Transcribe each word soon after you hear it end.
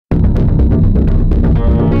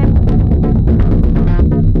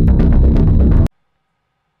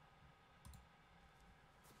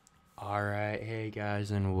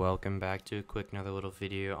Guys, and welcome back to a quick another little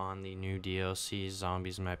video on the new DLC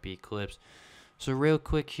Zombies Map Eclipse. So real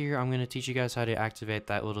quick here, I'm going to teach you guys how to activate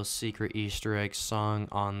that little secret Easter egg song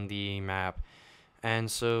on the map.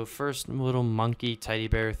 And so first little monkey teddy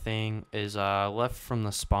bear thing is left from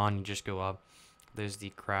the spawn. You just go up, there's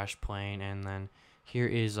the crash plane, and then here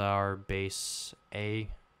is our base A.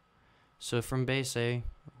 So from base A,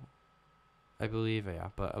 I believe, yeah,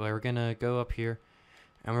 but we're going to go up here.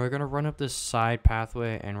 And we're going to run up this side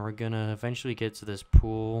pathway, and we're going to eventually get to this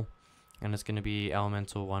pool, and it's going to be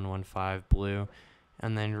elemental 115 blue.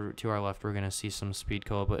 And then to our left, we're going to see some speed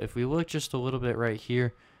cola. But if we look just a little bit right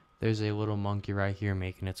here, there's a little monkey right here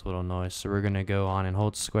making its little noise. So we're going to go on and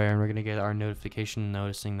hold square, and we're going to get our notification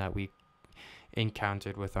noticing that we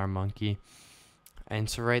encountered with our monkey. And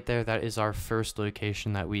so right there, that is our first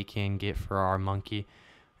location that we can get for our monkey.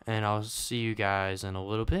 And I'll see you guys in a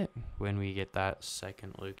little bit when we get that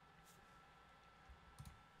second look.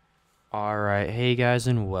 Alright, hey guys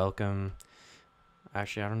and welcome.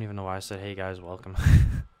 Actually, I don't even know why I said hey guys, welcome.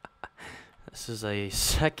 This is a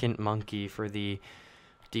second monkey for the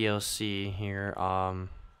DLC here.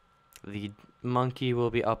 The monkey will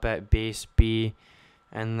be up at base B,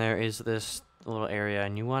 and there is this little area,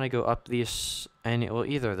 and you want to go up these,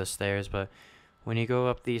 either of the stairs, but when you go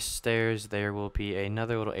up these stairs, there will be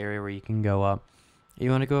another little area where you can go up. You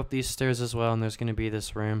want to go up these stairs as well, and there's going to be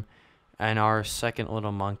this room. And our second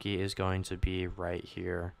little monkey is going to be right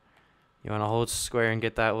here. You want to hold square and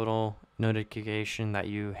get that little notification that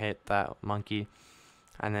you hit that monkey.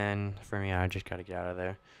 And then, for me, I just got to get out of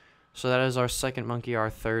there. So that is our second monkey. Our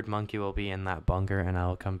third monkey will be in that bunker, and I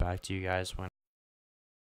will come back to you guys when